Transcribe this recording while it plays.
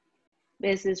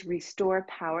This is Restore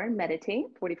Power and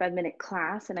Meditate, 45-minute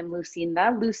class, and I'm Lucy.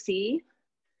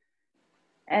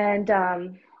 And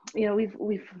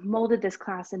we've molded this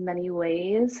class in many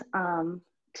ways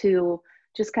to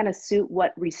just kind of suit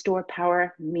what restore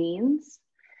power means.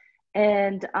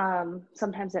 And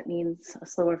sometimes that means a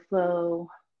slower flow.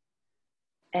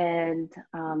 And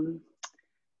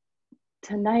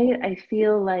tonight I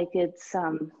feel like it's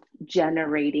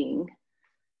generating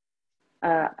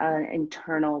an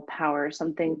internal power,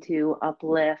 something to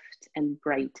uplift and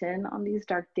brighten on these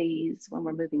dark days when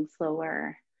we're moving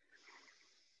slower.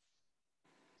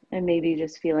 And maybe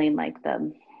just feeling like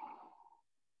the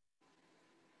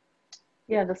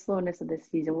slowness of this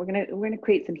season. We're gonna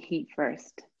create some heat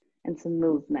first and some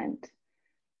movement.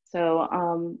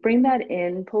 So bring that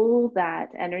in, pull that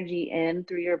energy in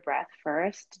through your breath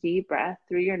first, deep breath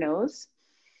through your nose.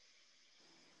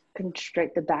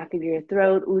 Constrict the back of your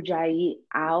throat, ujjayi,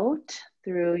 out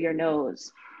through your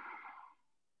nose.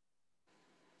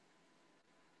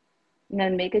 And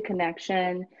then make a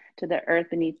connection to the earth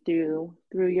beneath you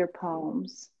through your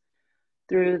palms,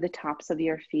 through the tops of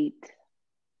your feet.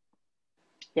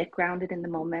 Get grounded in the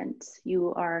moment.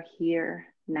 You are here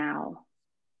now.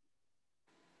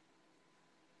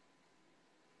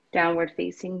 Downward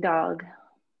facing dog.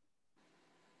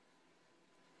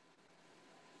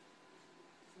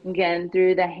 Again,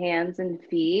 through the hands and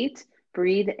feet,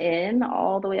 breathe in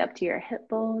all the way up to your hip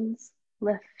bones,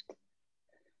 lift,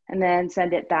 and then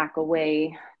send it back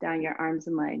away down your arms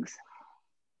and legs.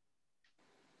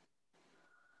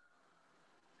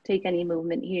 Take any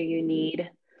movement here you need.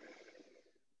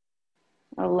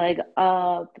 A leg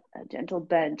up, a gentle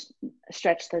bend,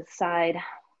 stretch to the side,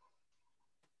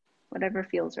 whatever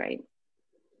feels right.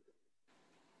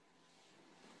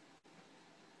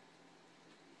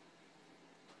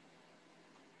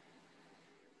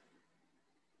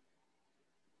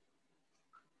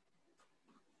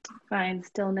 Find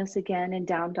stillness again in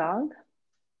down dog.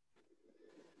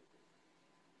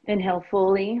 Inhale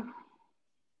fully.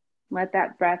 Let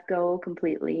that breath go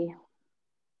completely.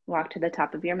 Walk to the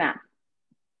top of your mat.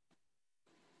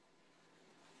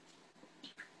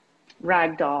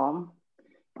 Ragdoll.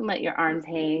 And let your arms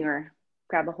hang or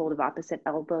grab a hold of opposite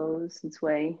elbows and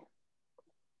sway.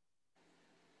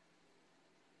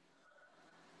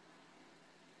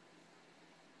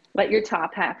 Let your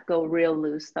top half go real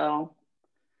loose though.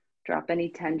 Drop any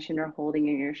tension or holding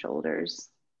in your shoulders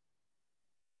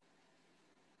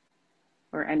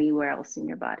or anywhere else in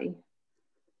your body.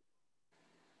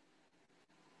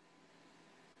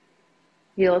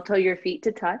 Heel toe your feet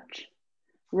to touch.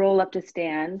 Roll up to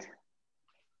stand.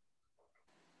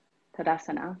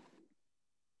 Tadasana.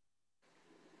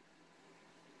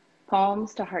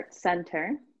 Palms to heart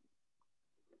center.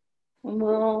 And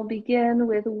we'll begin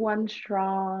with one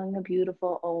strong,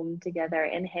 beautiful Om together.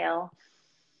 Inhale.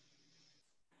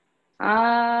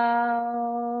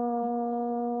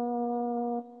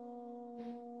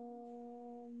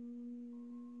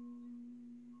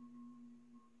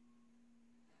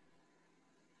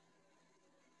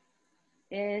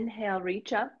 Inhale,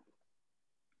 reach up.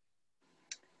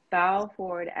 Bow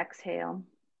forward, exhale.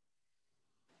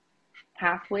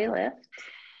 Halfway lift.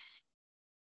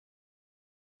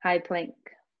 High plank.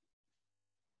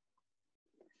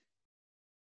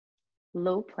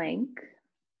 Low plank.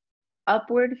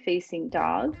 Upward facing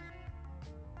dog.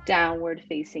 Downward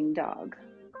facing dog.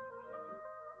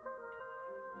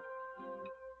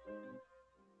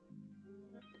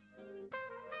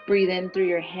 Breathe in through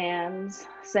your hands.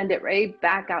 Send it right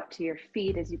back out to your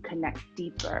feet as you connect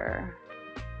deeper.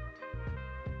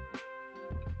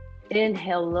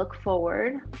 Inhale, look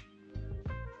forward.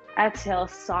 Exhale,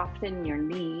 soften your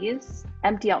knees.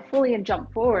 Empty out fully and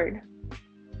jump forward.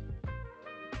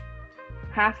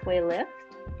 Halfway lift.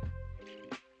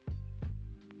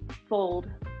 Fold.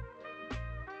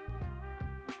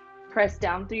 Press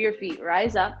down through your feet.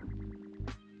 Rise up.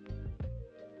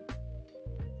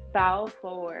 Bow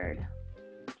forward.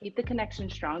 Keep the connection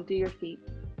strong through your feet.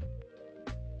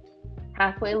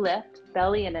 Halfway lift,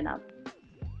 belly in and up.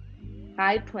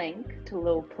 High plank to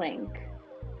low plank.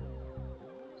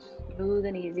 Smooth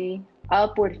and easy.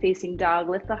 Upward facing dog,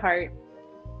 lift the heart.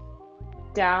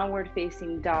 Downward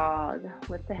facing dog,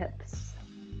 lift the hips.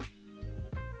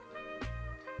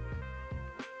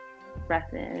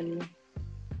 Breath in.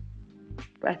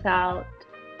 Breath out.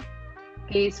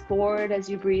 Gaze forward as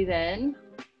you breathe in.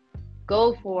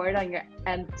 Go forward on your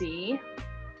empty.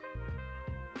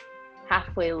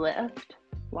 Halfway lift.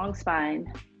 Long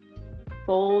spine.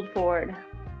 Fold forward.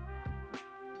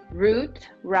 Root,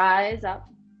 rise up.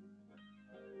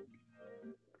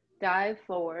 Dive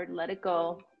forward, let it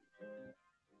go.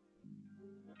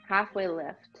 halfway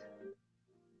lift,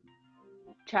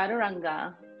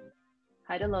 chaturanga,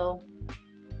 high to low,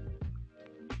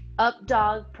 up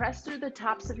dog, press through the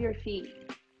tops of your feet,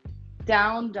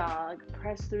 down dog,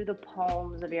 press through the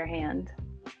palms of your hand.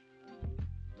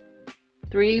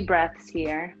 3 breaths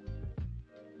here.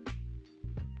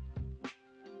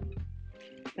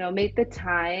 Make the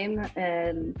time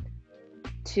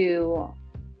to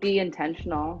be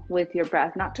intentional with your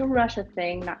breath, not to rush a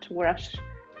thing, not to rush,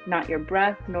 not your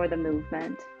breath, nor the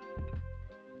movement.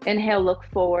 Inhale, look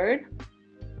forward,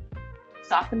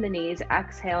 soften the knees,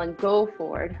 exhale and go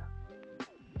forward.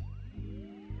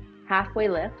 Halfway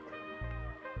lift,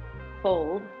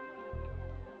 fold,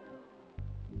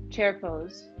 chair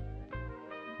pose.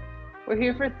 We're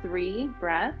here for 3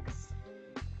 breaths.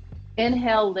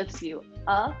 Inhale lifts you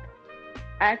up,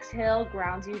 exhale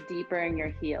grounds you deeper in your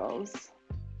heels.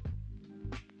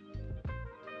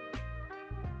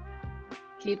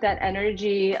 Keep that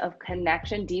energy of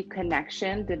connection, deep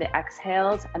connection through the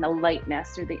exhales and the lightness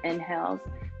through the inhales.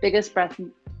 Biggest breath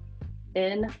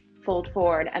in, fold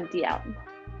forward, empty out.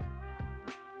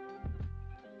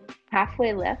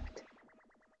 Halfway lift,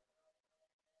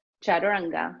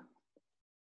 chaturanga.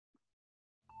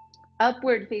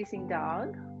 Upward facing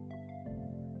dog,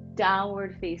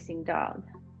 downward facing dog.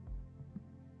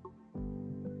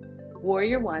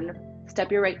 Warrior 1,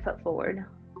 step your right foot forward.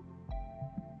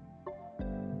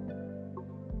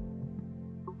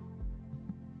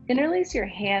 Interlace your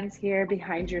hands here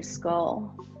behind your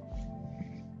skull.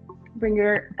 Bring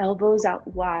your elbows out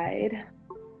wide.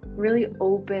 Really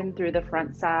open through the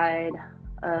front side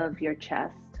of your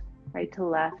chest. Right to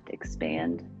left,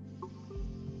 expand.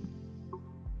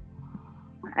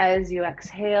 As you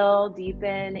exhale,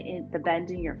 deepen in the bend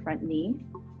in your front knee.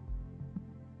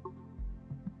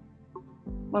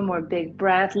 One more big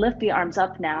breath. Lift the arms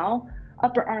up now.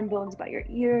 Upper arm bones by your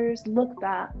ears. Look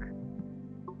back.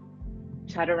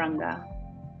 Chaturanga.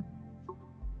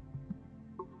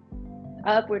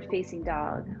 Upward facing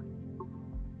dog.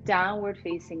 Downward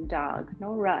facing dog.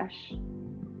 No rush.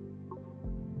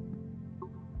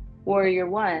 Warrior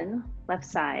 1, left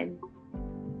side.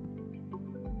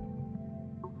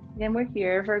 Again, we're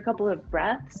here for a couple of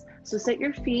breaths. So set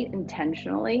your feet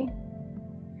intentionally,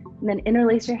 and then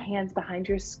interlace your hands behind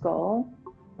your skull,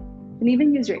 and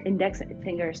even use your index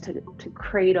fingers to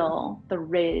cradle the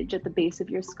ridge at the base of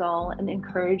your skull and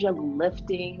encourage a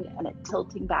lifting and a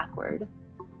tilting backward.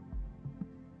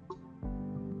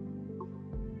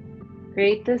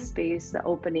 Create this space, the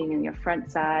opening in your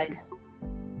front side,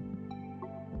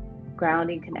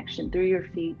 grounding connection through your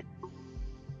feet.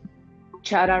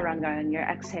 Chaturanga on your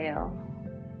exhale.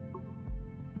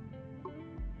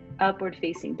 Upward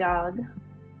facing dog,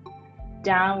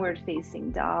 downward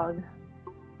facing dog.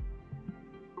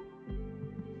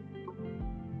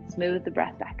 Smooth the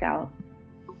breath back out.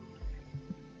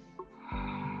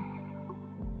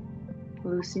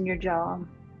 Loosen your jaw.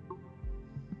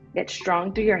 Get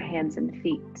strong through your hands and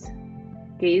feet.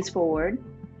 Gaze forward.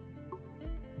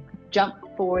 Jump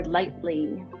forward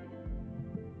lightly.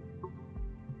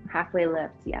 Halfway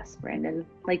lift, yes, Brandon.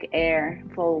 Like air,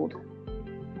 fold.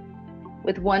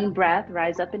 With 1 breath,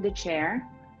 rise up into chair.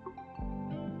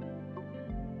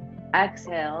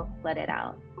 Exhale, let it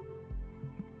out.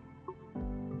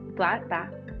 Flat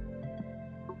back.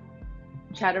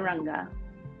 Chaturanga.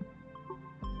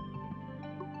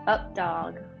 Up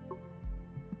dog.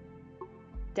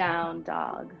 Down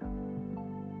dog.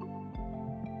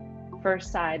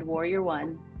 First side, warrior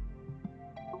 1.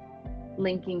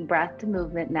 Linking breath to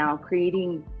movement now,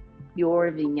 creating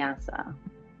your vinyasa.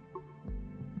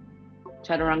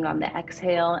 Chaturanga on the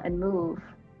exhale and move.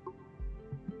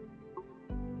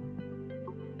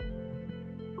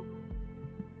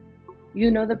 You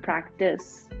know the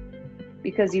practice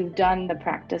because you've done the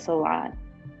practice a lot.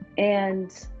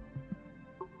 And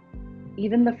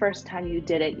even the first time you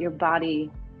did it, your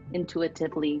body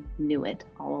intuitively knew it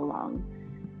all along.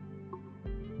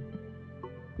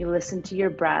 You listen to your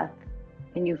breath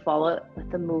and you follow it with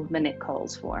the movement it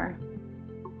calls for.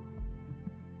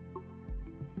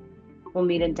 We'll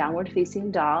meet in downward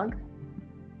facing dog.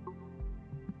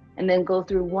 And then go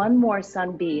through 1 more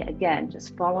sun B. Again,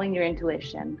 just following your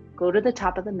intuition. Go to the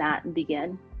top of the mat and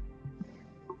begin.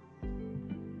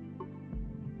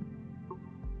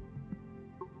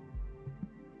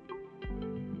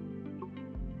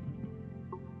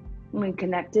 We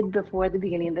connected before the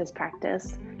beginning of this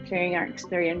practice, sharing our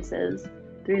experiences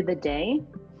through the day.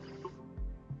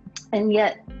 And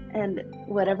yet, and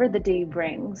whatever the day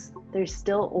brings, there's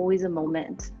still always a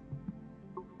moment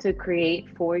to create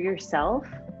for yourself,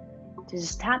 to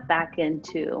just tap back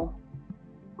into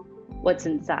what's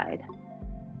inside.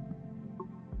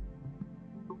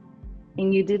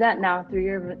 And you do that now through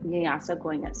your vinyasa,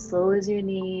 going as slow as you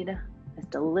need, as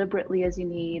deliberately as you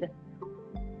need,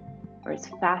 or as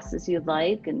fast as you'd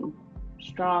like, and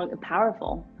strong and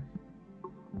powerful.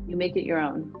 You make it your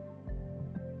own.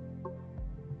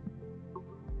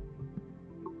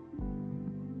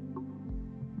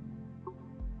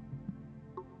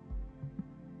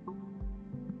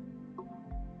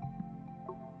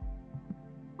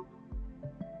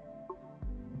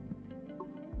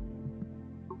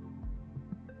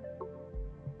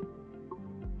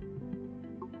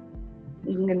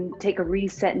 You can take a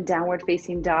reset in downward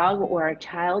facing dog or a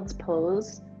child's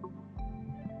pose.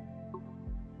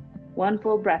 One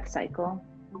full breath cycle.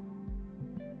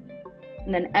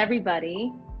 And then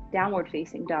everybody, downward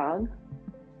facing dog.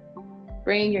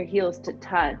 Bring your heels to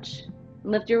touch.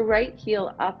 Lift your right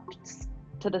heel up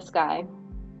to the sky.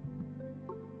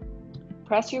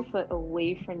 Press your foot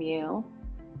away from you.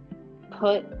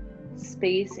 Put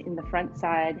space in the front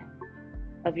side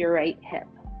of your right hip.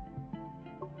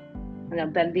 And now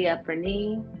bend the upper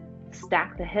knee,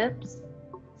 stack the hips,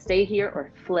 stay here or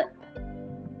flip.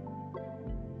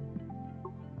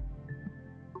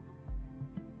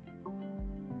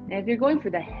 And if you're going for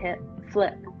the hip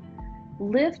flip,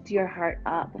 lift your heart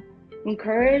up.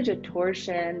 Encourage a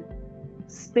torsion,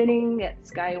 spinning it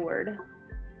skyward.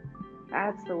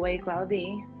 That's the way,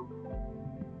 Cloudy.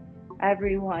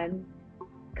 Everyone,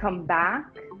 come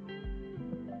back.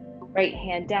 Right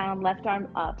hand down, left arm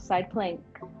up, side plank.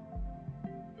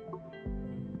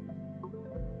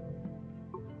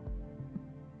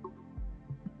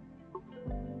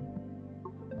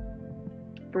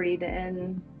 Breathe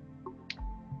in.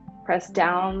 Press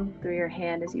down through your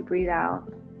hand as you breathe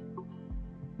out.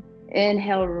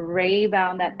 Inhale,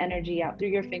 rebound that energy out through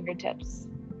your fingertips.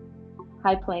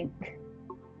 High plank.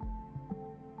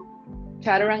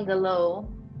 Chaturanga low.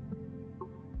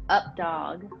 Up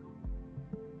dog.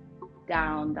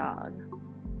 Down dog.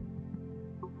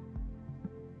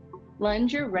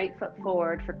 Lunge your right foot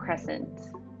forward for crescent.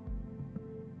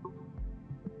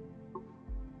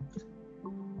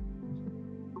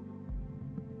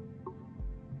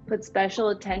 Put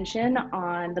special attention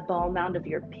on the ball mound of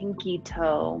your pinky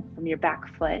toe from your back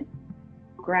foot.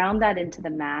 Ground that into the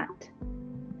mat.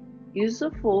 Use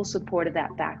the full support of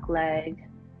that back leg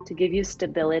to give you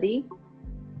stability.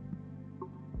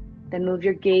 Then move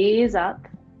your gaze up.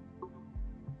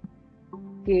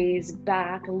 Gaze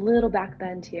back, a little back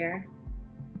bend here.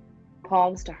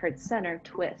 Palms to heart center,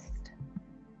 twist.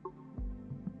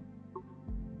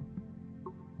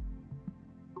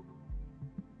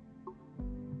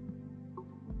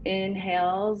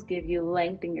 Inhales give you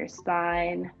length in your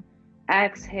spine.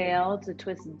 Exhale to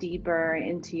twist deeper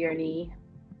into your knee.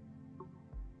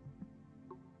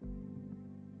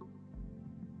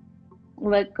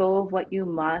 Let go of what you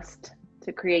must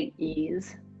to create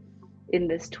ease in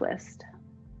this twist.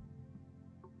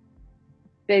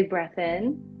 Big breath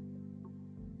in.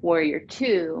 Warrior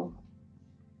two.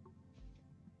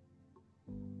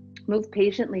 Move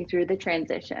patiently through the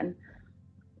transition.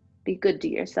 Be good to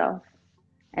yourself.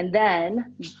 And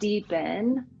then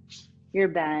deepen your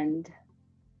bend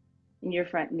in your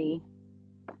front knee.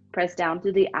 Press down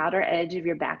through the outer edge of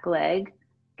your back leg.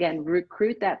 Again,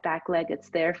 recruit that back leg. It's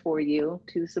there for you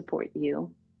to support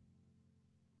you.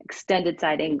 Extended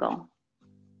side angle.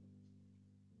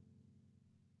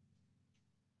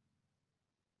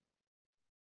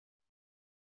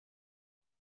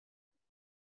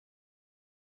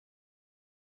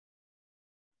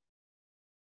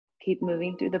 Keep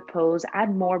moving through the pose.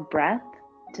 Add more breath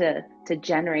to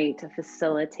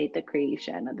facilitate the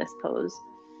creation of this pose.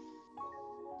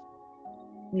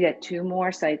 You get 2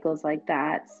 more cycles like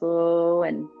that, slow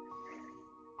and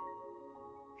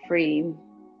free.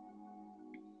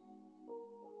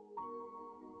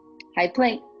 High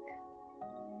plank.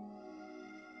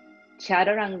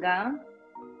 Chaturanga.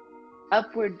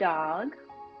 Upward dog.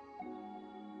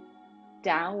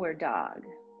 Downward dog.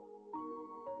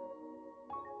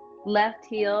 Left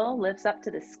heel lifts up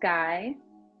to the sky.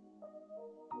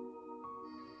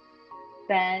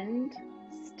 Bend,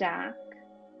 stack,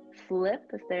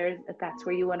 flip if that's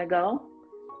where you want to go.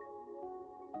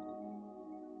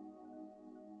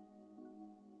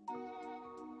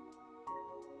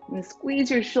 And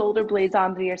squeeze your shoulder blades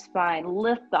onto your spine.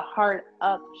 Lift the heart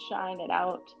up, shine it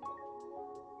out.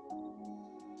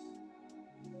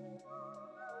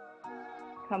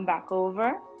 Come back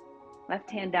over. Left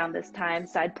hand down this time,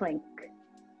 side plank.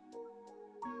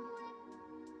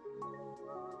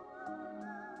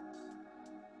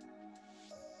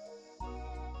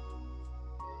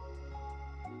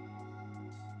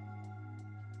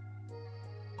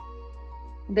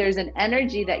 There's an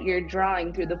energy that you're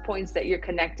drawing through the points that you're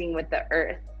connecting with the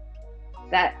earth.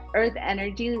 That earth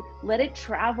energy, let it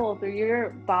travel through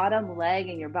your bottom leg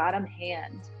and your bottom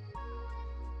hand.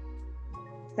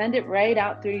 Send it right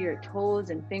out through your toes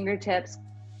and fingertips.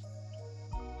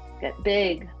 Get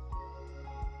big.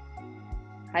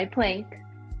 High plank.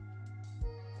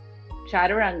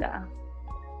 Chaturanga.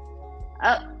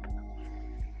 Up.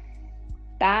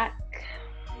 Back.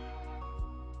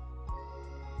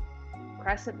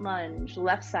 Crescent lunge,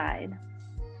 left side.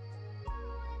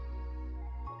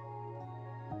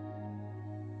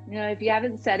 You know, if you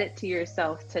haven't said it to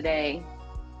yourself today,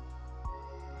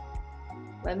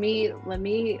 let me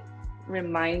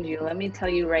remind you, let me tell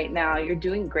you right now, you're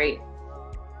doing great.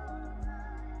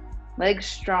 Legs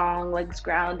strong, legs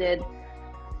grounded.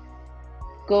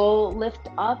 Go lift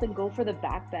up and go for the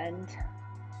back bend.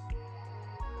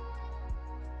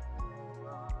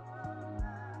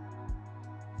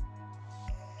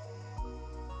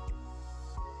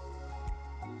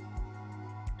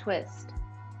 Twist.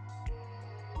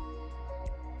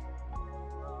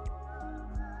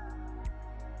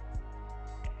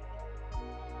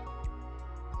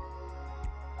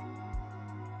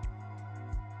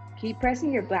 Keep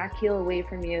pressing your back heel away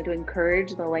from you to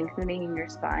encourage the lengthening in your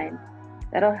spine.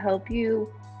 That'll help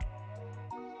you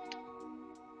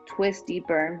twist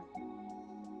deeper.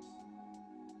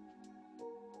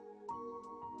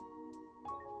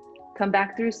 Come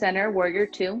back through center, warrior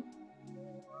two.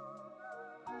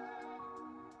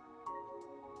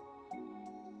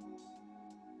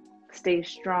 Stay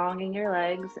strong in your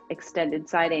legs, extended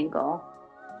side angle.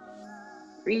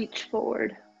 Reach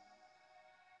forward.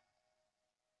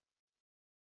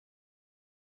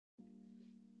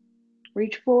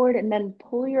 Reach forward and then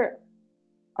pull your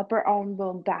upper arm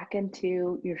bone back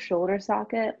into your shoulder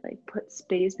socket. Like put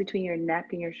space between your neck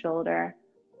and your shoulder.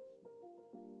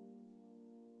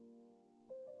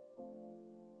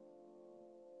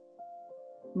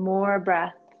 More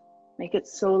breath. Make it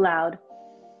so loud.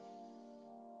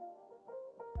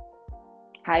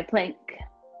 High plank.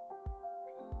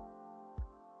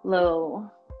 Low.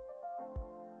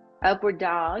 Upward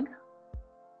dog.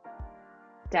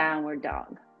 Downward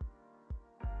dog.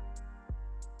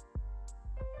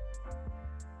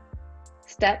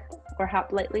 Step or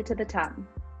hop lightly to the top.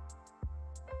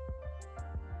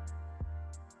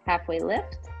 Halfway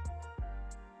lift.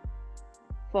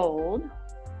 Fold.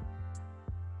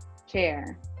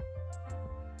 Chair.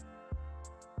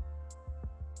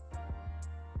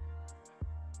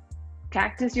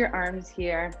 Cactus your arms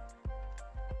here.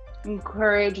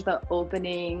 Encourage the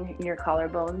opening in your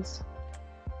collarbones.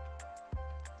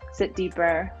 Sit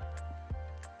deeper.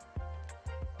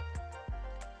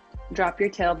 Drop your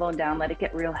tailbone down, let it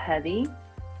get real heavy.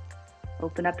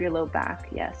 Open up your low back,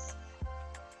 yes.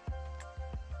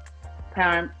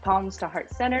 Palms to heart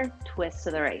center, twist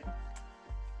to the right.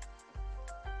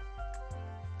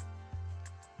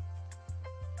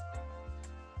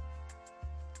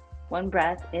 One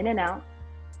breath in and out.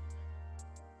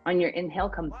 On your inhale,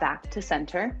 come back to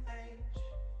center.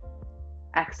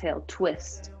 Exhale,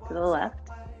 twist to the left.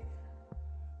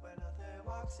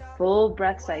 Full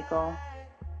breath cycle.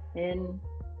 In,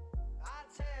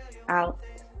 out,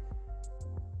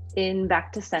 in,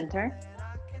 back to center.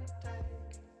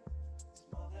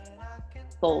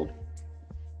 Fold.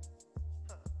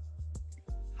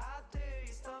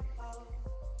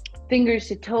 Fingers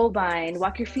to toe bind.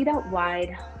 Walk your feet out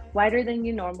wide, wider than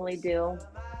you normally do.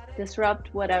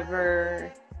 Disrupt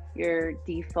whatever your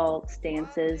default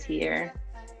stance is here.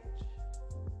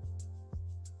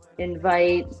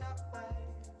 Invite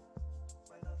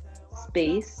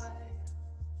space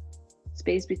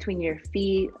between your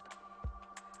feet.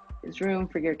 There's room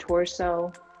for your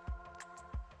torso.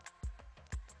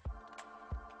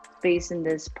 Space in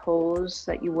this pose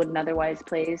that you wouldn't otherwise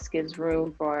place gives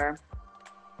room for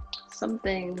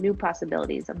something, new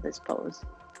possibilities of this pose.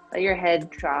 Let your head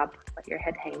drop, let your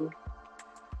head hang.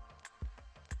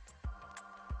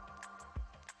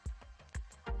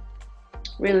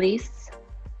 Release,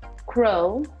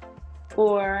 crow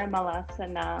or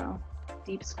malasana.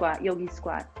 Deep squat, yogi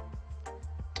squat.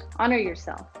 Honor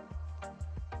yourself.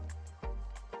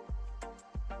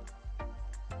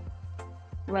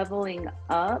 Leveling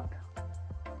up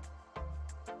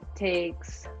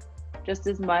takes just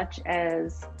as much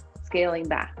as scaling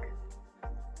back.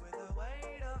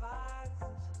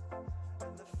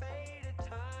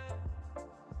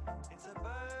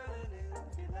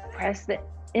 Press the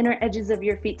inner edges of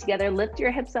your feet together. Lift your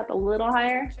hips up a little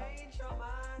higher.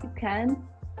 You can.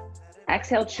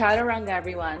 Exhale, chaturanga,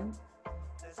 everyone.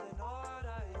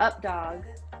 Up dog.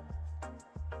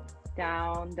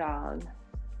 Down dog.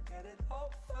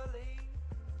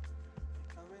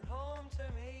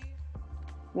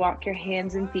 Walk your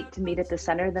hands and feet to meet at the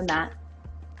center of the mat.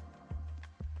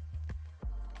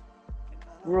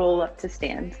 Roll up to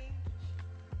stand.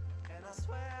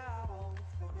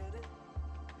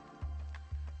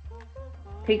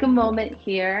 Take a moment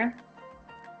here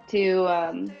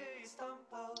to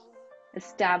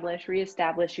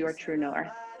reestablish your true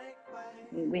north.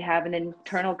 We have an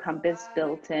internal compass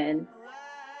built in,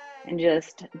 and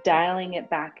just dialing it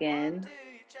back in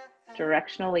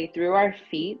directionally through our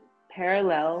feet,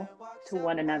 parallel to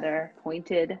one another,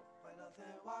 pointed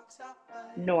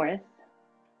north.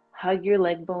 Hug your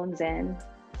leg bones in.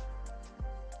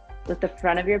 With the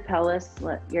front of your pelvis,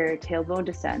 let your tailbone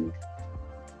descend.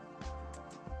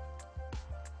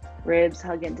 Ribs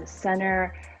hug into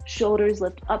center, shoulders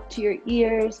lift up to your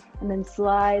ears, and then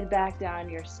slide back down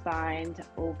your spine to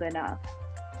open up.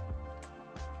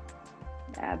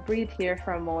 Yeah, breathe here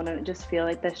for a moment and just feel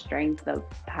like the strength, the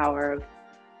power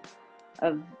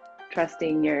of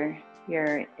trusting your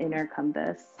inner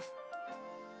compass.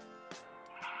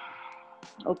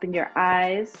 Open your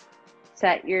eyes,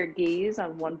 set your gaze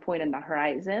on one point on the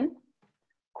horizon.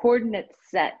 Coordinates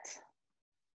set.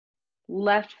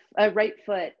 Right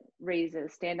foot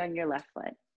raises, stand on your left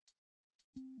foot.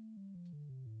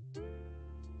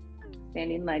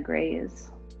 Standing leg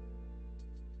raise.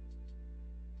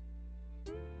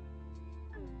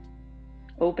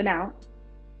 Open out.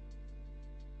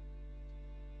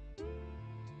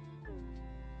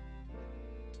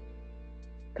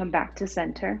 Come back to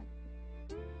center.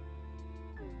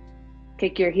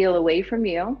 Kick your heel away from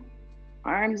you.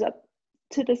 Arms up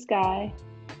to the sky.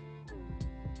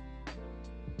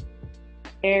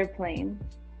 Airplane.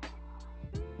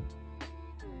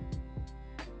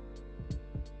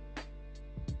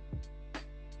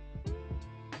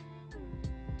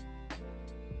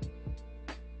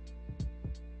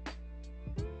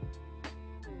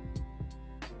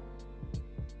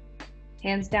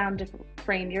 Hands down to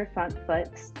frame your front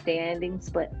foot, standing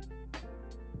split.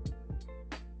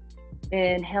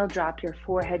 Inhale, drop your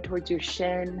forehead towards your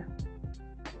shin.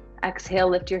 Exhale,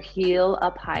 lift your heel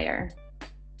up higher.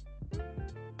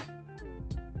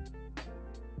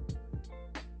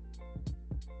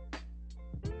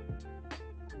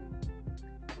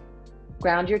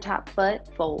 Ground your top foot,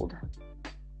 fold.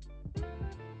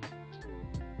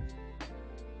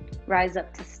 Rise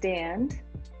up to stand.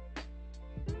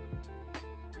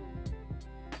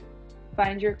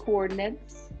 Find your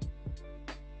coordinates.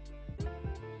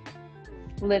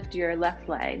 Lift your left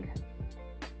leg.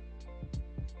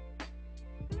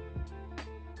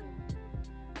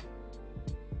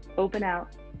 Open out.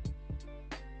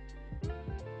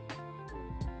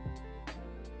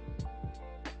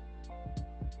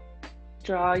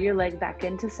 Draw your leg back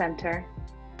into center.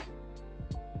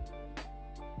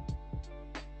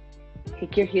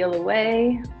 Kick your heel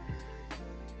away.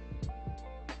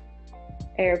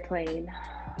 Airplane.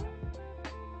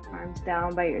 Arms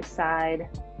down by your side.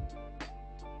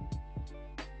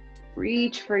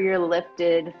 Reach for your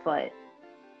lifted foot.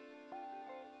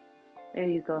 There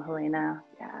you go, Helena.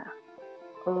 Yeah.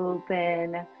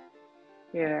 Open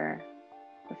the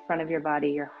front of your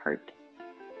body, your heart.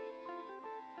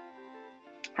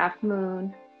 Half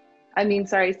moon.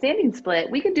 Standing split.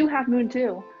 We could do half moon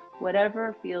too.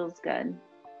 Whatever feels good.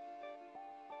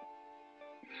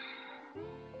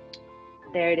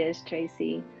 There it is,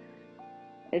 Tracy.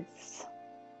 It's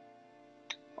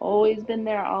always been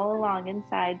there all along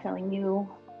inside, telling you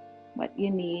what you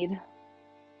need,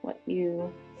 what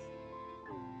you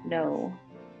know.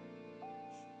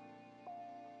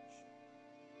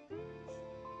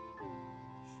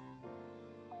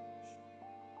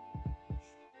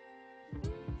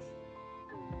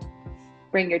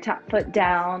 Bring your top foot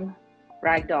down,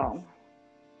 ragdoll.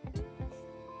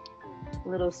 A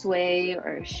little sway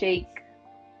or shake.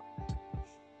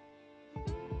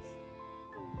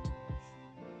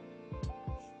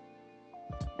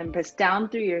 And press down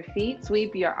through your feet.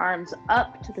 Sweep your arms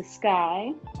up to the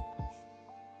sky.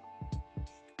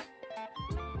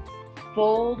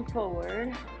 Fold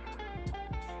forward.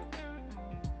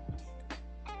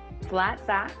 Flat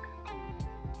back.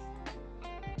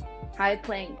 High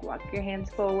plank, walk your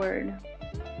hands forward.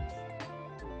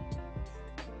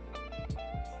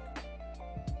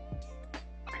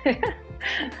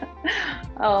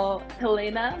 Oh,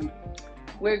 Helena,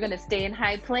 we're gonna stay in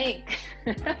high plank.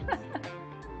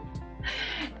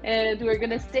 And we're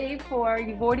gonna stay you've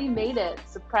already made it,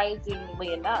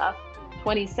 surprisingly enough,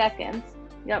 20 seconds.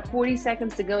 You got 40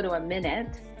 seconds to go to a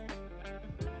minute.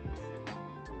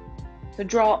 So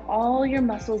draw all your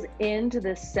muscles into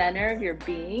the center of your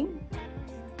being.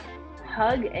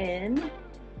 Hug in,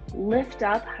 lift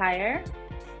up higher,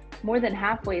 more than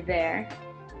halfway there.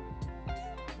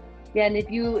 Yeah, and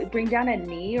if you bring down a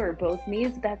knee or both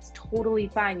knees, that's totally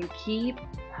fine. You keep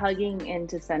hugging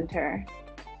into center.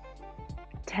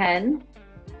 10,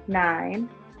 9,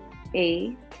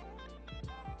 8.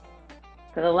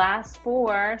 For the last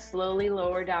 4, slowly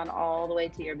lower down all the way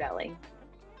to your belly.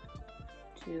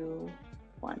 2,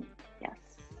 1. Yes.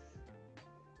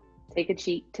 Take a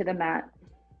cheek to the mat.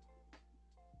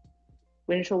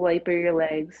 Windshield wiper your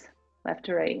legs, left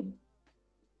to right.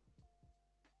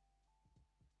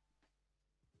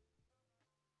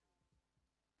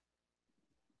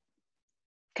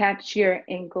 Catch your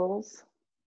ankles.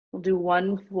 We'll do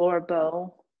one floor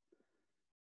bow.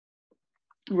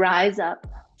 Rise up.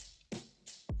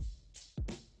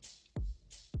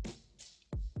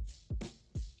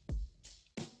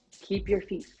 Keep your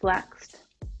feet flexed.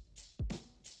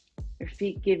 Your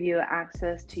feet give you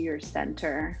access to your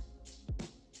center.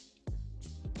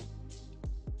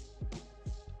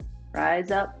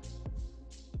 Rise up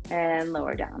and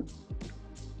lower down.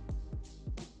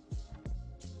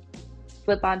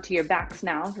 Flip onto your backs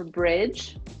now for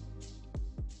bridge.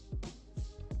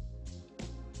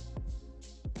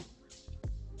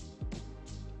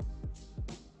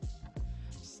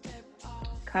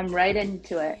 Come right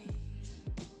into it.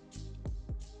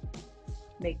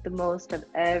 Make the most of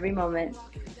every moment.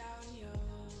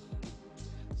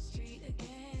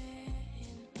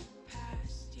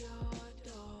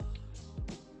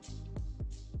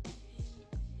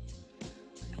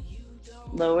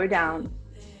 Lower down.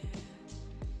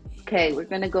 Okay, we're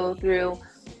gonna go through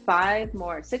 5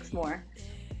 more, 6 more.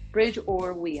 Bridge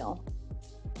or wheel.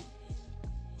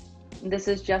 And this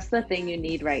is just the thing you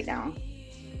need right now.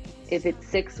 If it's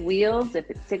 6 wheels, if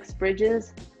it's 6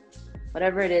 bridges,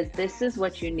 whatever it is, this is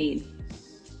what you need.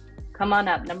 Come on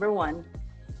up, number 1.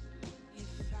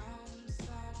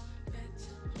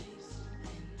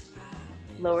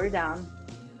 Lower down.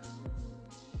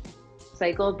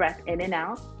 Cycle breath in and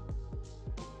out.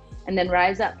 And then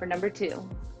rise up for number 2.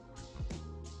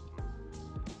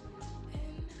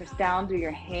 Press down through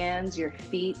your hands, your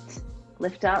feet,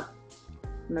 lift up,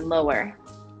 and then lower.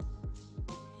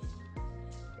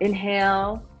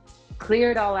 Inhale,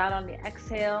 clear it all out on the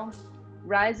exhale.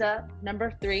 Rise up,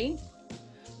 number 3.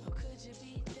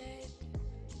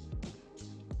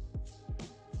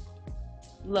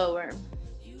 Lower.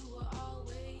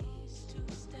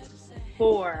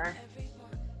 4.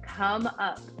 Come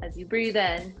up as you breathe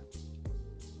in.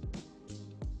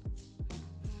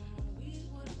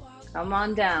 Come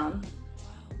on down.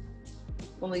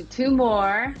 Only 2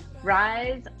 more.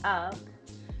 Rise up.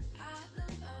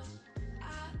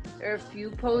 There are a few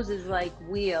poses like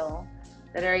wheel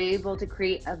that are able to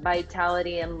create a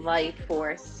vitality and life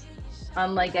force,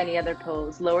 unlike any other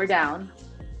pose. Lower down.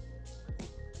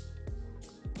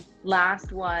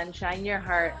 Last one, shine your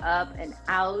heart up and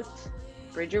out.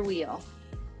 Bridge or wheel.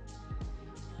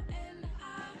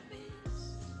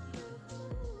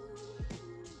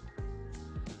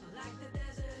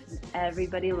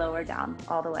 Everybody lower down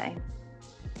all the way.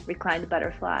 Reclined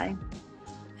butterfly.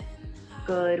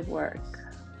 Good work.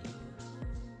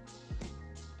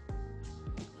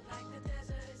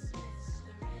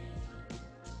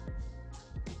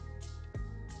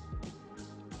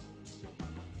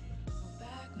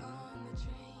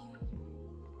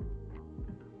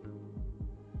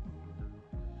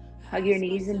 Hug your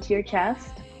knees into your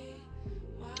chest.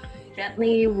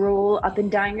 Gently roll up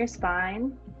and down your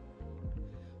spine.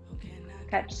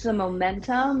 Catch some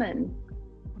momentum and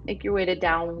make your way to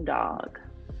down dog.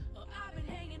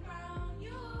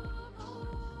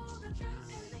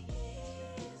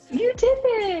 You did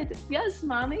it! Yes,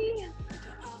 mommy.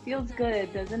 Feels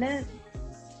good, doesn't it?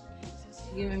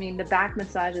 I mean, the back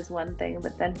massage is one thing,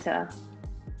 but then to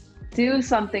do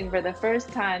something for the first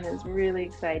time is really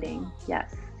exciting.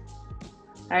 Yes.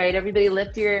 All right, everybody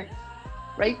lift your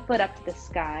right foot up to the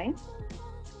sky.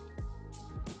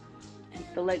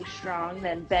 Keep the leg strong,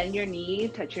 then bend your knee,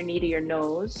 touch your knee to your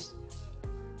nose.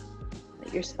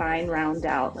 Let your spine round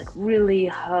out, like really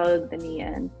hug the knee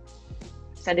in.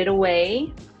 Send it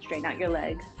away, straighten out your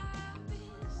leg.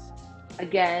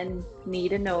 Again, knee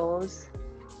to nose,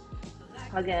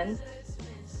 hug in.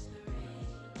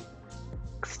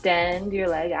 Extend your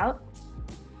leg out.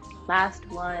 Last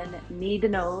one, knee to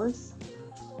nose.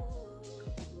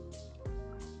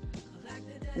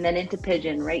 And then into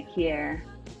pigeon right here.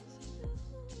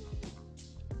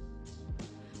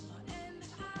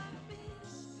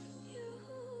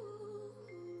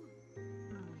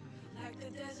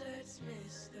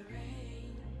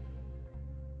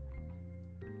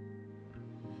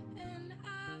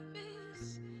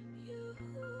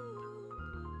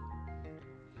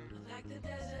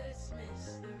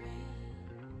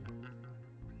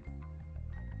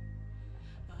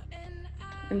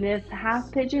 And if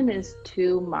half pigeon is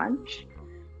too much,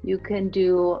 you can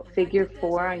do figure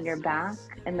four on your back,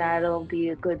 and that'll be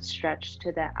a good stretch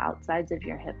to the outsides of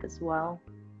your hip as well.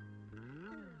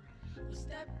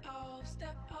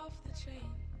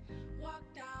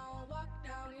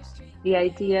 The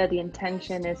idea, the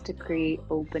intention is to create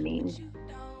opening.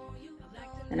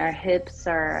 And our hips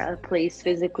are a place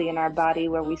physically in our body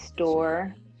where we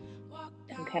store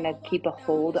and kind of keep a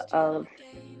hold of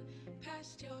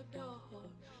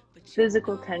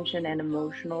physical tension and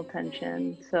emotional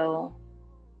tension. So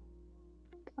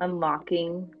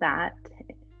unlocking that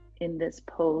in this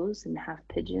pose in half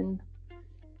pigeon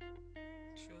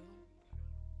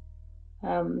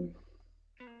kind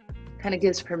of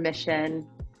gives permission,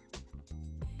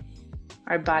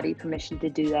 our body permission to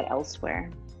do that elsewhere.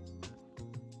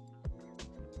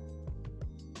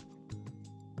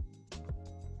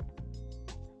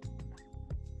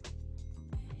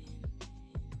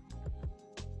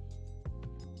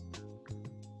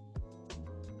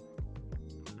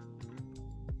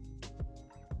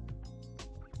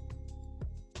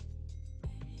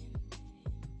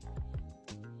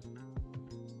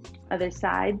 Other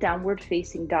side, downward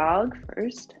facing dog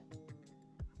first.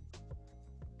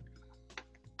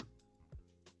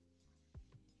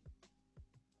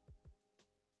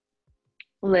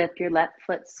 Lift your left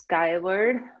foot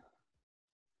skyward.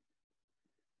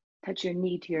 Touch your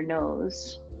knee to your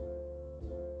nose.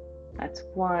 That's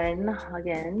one.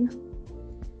 Again,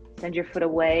 send your foot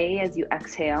away as you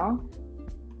exhale.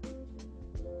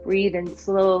 Breathe in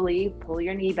slowly. Pull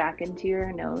your knee back into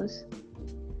your nose.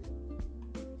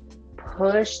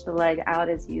 Push the leg out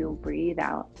as you breathe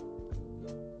out.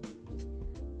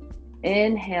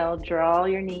 Inhale, draw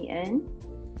your knee in.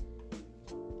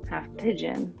 Half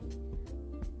pigeon.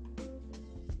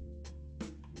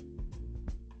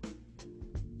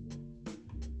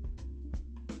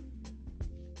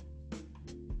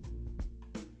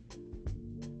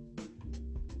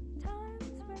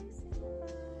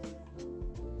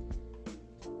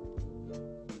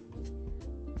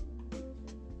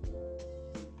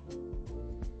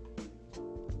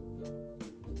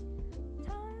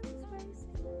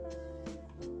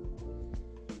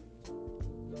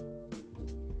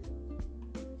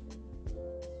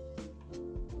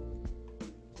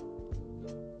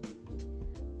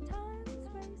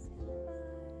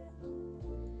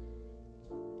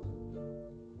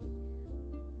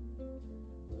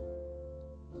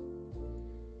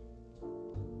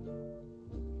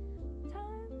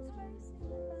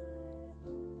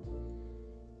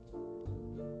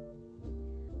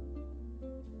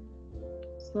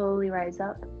 Slowly rise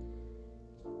up.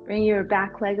 Bring your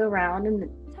back leg around and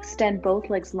extend both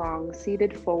legs long,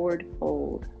 seated forward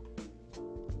fold.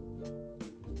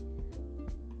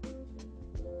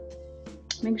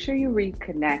 Make sure you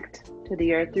reconnect to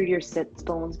the earth through your sits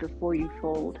bones before you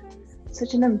fold.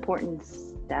 Such an important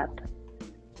step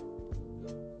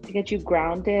to get you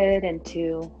grounded and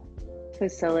to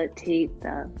facilitate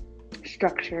the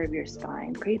structure of your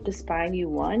spine. Create the spine you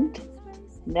want,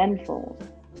 then fold.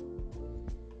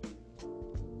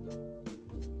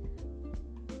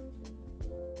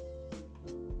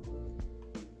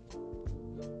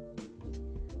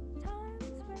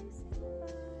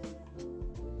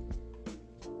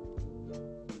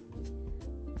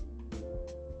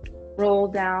 Roll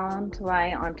down to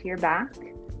lie onto your back,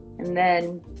 and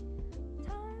then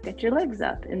get your legs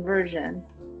up, inversion.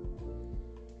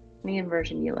 Any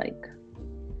inversion you like.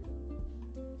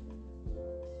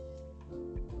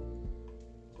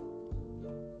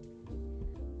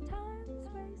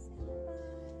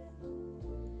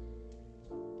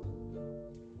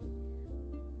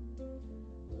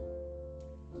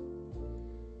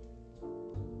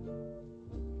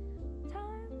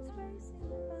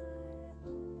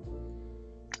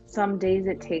 Some days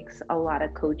it takes a lot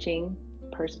of coaching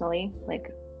personally,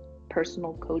 like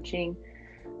personal coaching,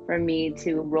 for me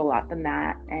to roll out the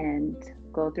mat and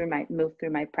move through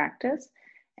my practice.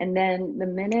 And then the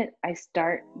minute I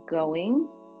start going,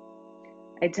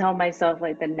 I tell myself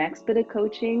like the next bit of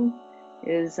coaching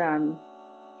is,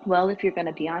 well, if you're going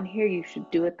to be on here, you should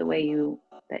do it the way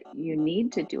that you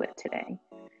need to do it today.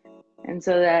 And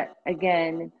so that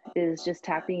again is just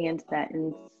tapping into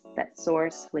that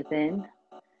source within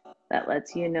that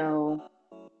lets you know,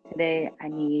 today I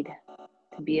need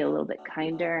to be a little bit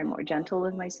kinder and more gentle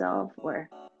with myself, or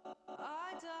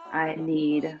I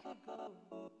need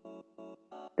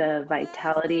the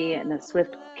vitality and the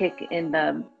swift kick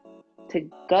to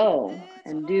go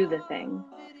and do the thing.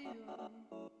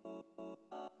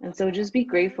 And so just be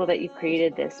grateful that you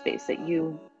created this space, that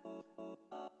you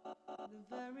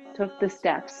took the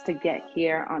steps to get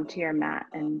here onto your mat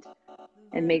and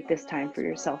and make this time for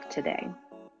yourself today.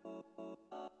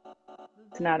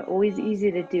 It's not always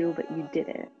easy to do, but you did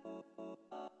it.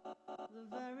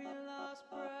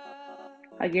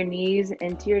 Hug your knees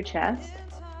into your chest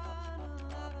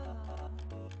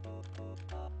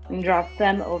and drop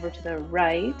them over to the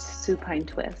right, supine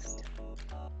twist.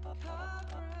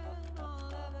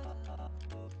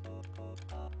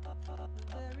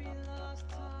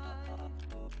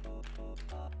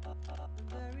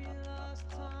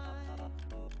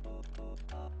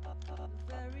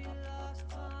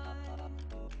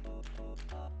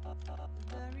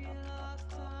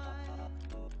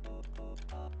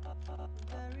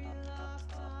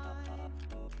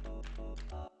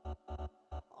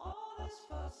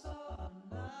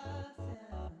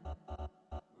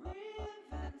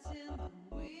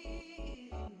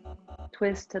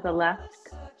 Twist to the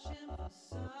left.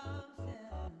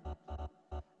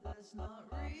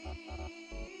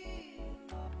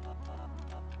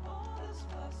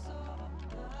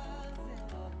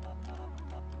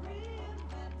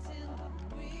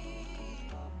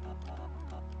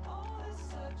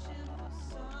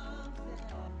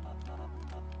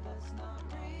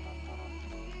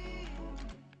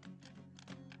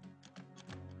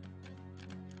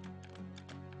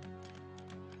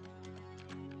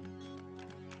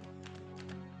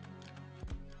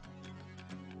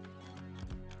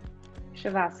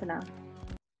 Shavasana.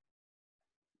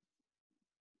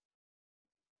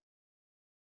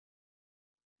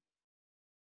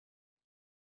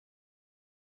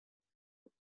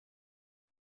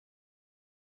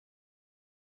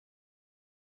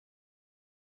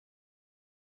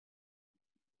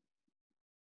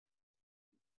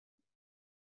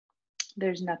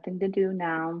 There's nothing to do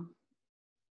now.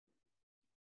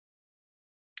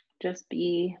 Just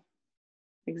be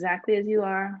exactly as you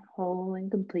are, whole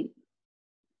and complete.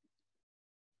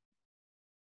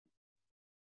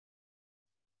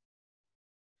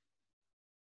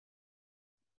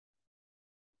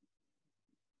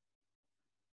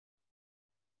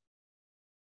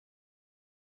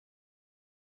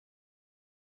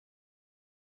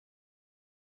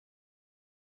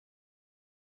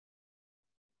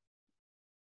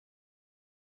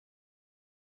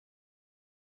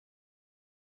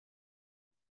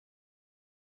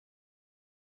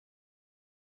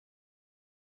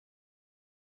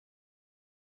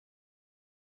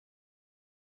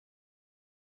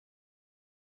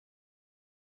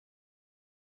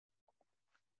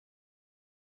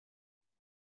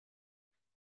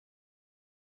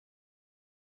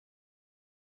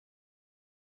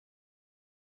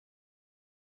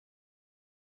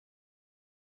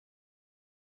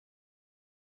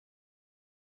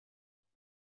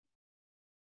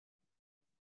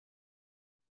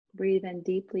 Breathe in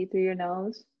deeply through your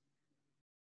nose.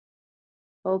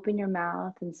 Open your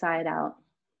mouth and sigh it out.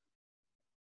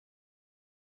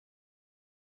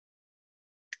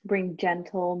 Bring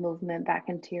gentle movement back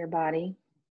into your body.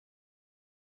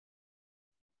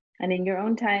 And in your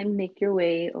own time, make your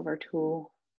way over to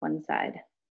one side.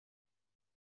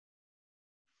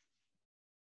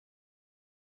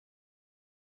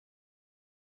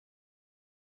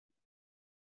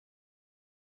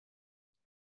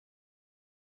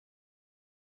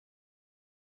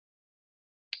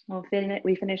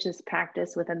 We finish this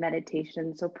practice with a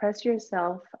meditation. So press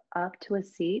yourself up to a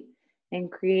seat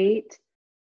and create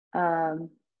a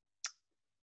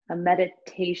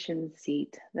meditation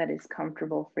seat that is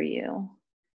comfortable for you.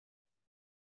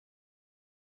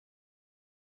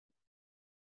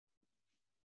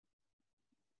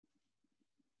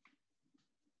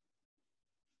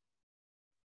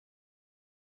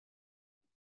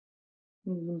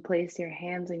 You can place your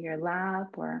hands in your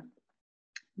lap or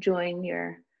join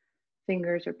your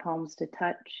fingers or palms to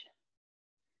touch.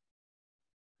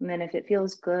 And then if it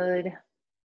feels good,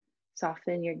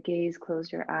 soften your gaze,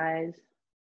 close your eyes.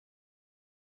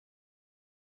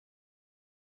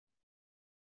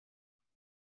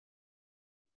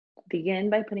 Begin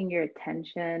by putting your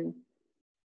attention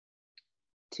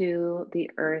to the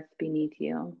earth beneath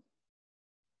you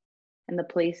and the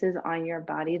places on your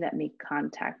body that make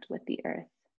contact with the earth.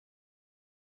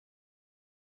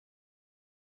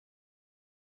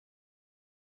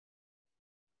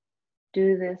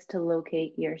 Do this to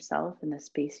locate yourself in the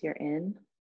space you're in.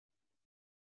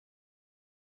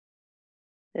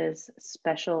 This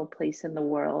special place in the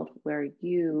world where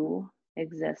you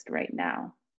exist right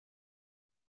now.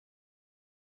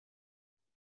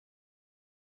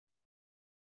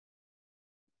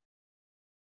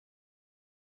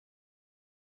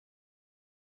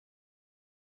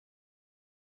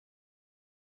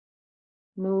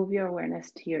 Move your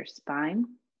awareness to your spine.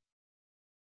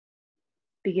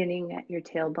 beginning at your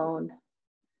tailbone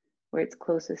where it's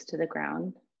closest to the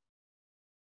ground,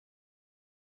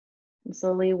 and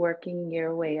slowly working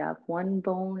your way up one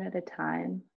bone at a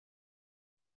time,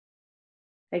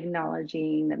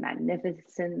 acknowledging the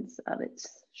magnificence of its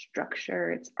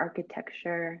structure, its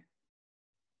architecture,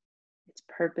 its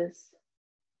purpose.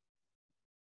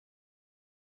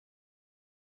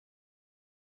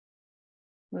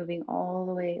 Moving all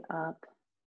the way up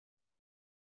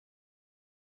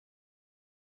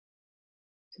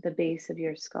to the base of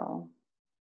your skull.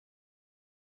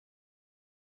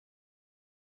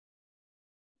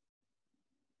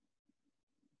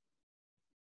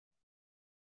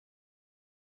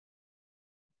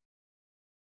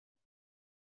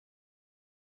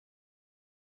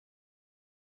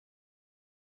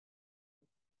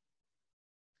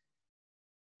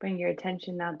 Bring your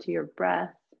attention now to your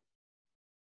breath.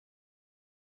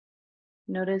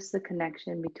 Notice the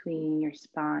connection between your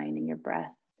spine and your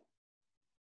breath,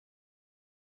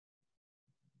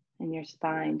 and your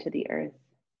spine to the earth.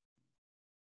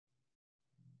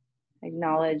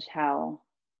 Acknowledge how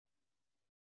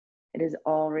it is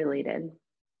all related.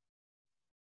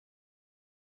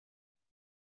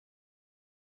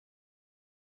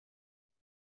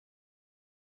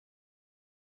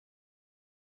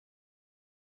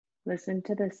 Listen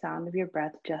to the sound of your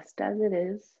breath just as it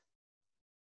is.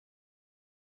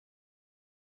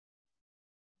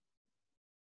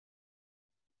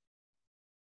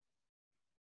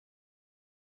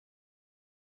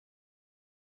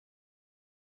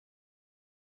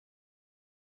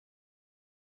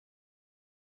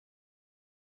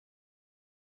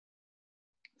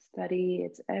 Study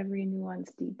its every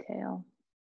nuanced detail.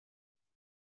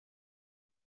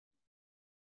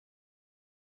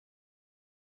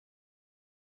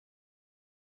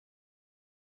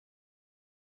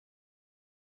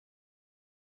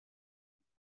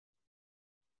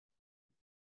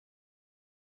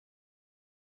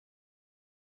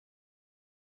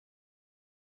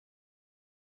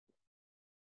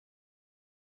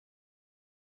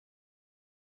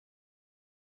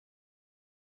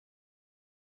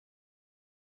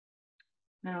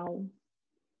 Now,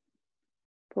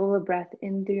 pull a breath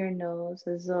in through your nose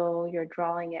as though you're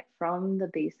drawing it from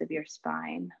the base of your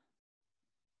spine,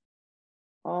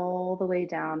 all the way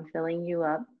down, filling you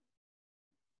up.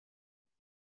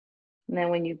 And then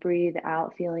when you breathe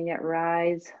out, feeling it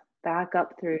rise back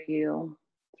up through you,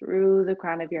 through the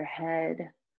crown of your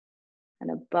head and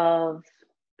above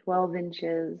 12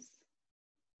 inches,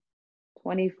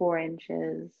 24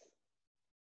 inches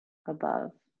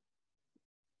above.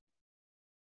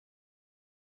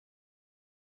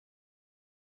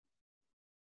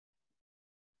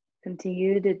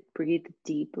 Continue to breathe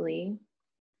deeply,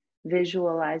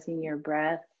 visualizing your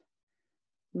breath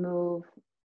move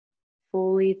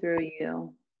fully through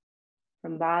you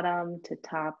from bottom to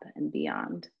top and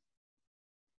beyond.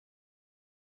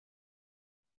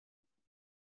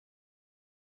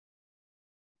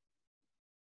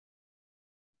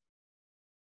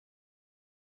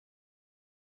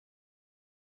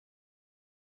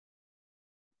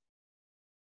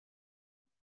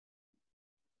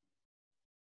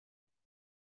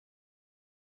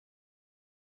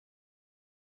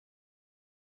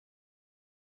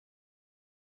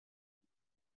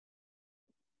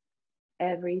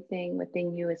 Everything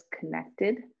within you is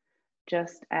connected,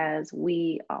 just as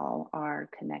we all are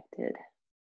connected.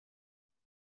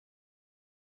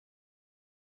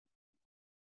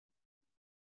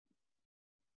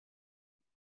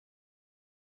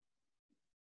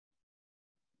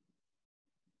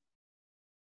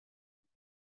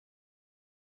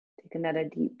 Take another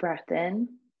deep breath in.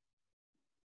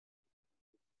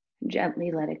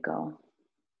 Gently let it go.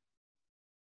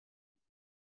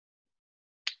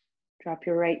 Drop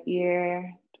your right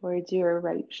ear towards your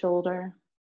right shoulder.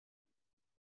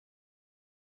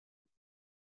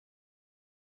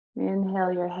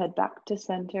 Inhale your head back to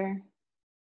center.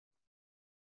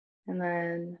 And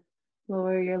then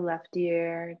lower your left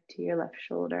ear to your left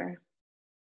shoulder.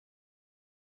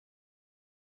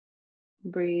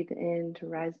 Breathe in to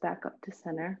rise back up to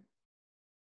center.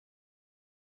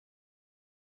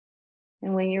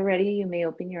 And when you're ready, you may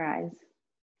open your eyes.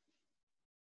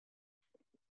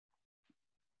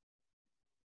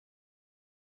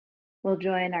 We'll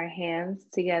join our hands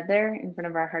together in front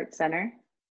of our heart center.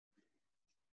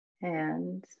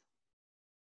 And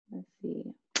let's see,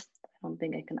 I don't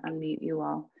think I can unmute you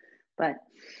all, but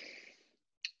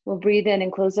we'll breathe in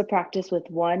and close the practice with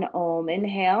one Om.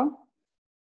 Inhale.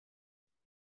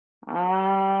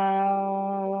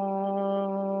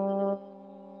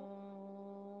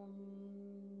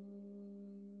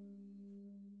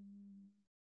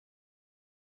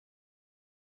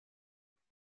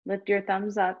 Lift your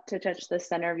thumbs up to touch the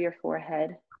center of your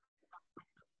forehead.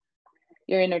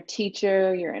 Your inner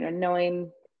teacher, your inner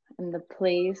knowing, and the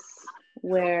place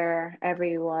where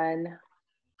everyone,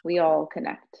 we all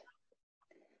connect.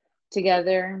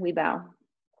 Together, we bow.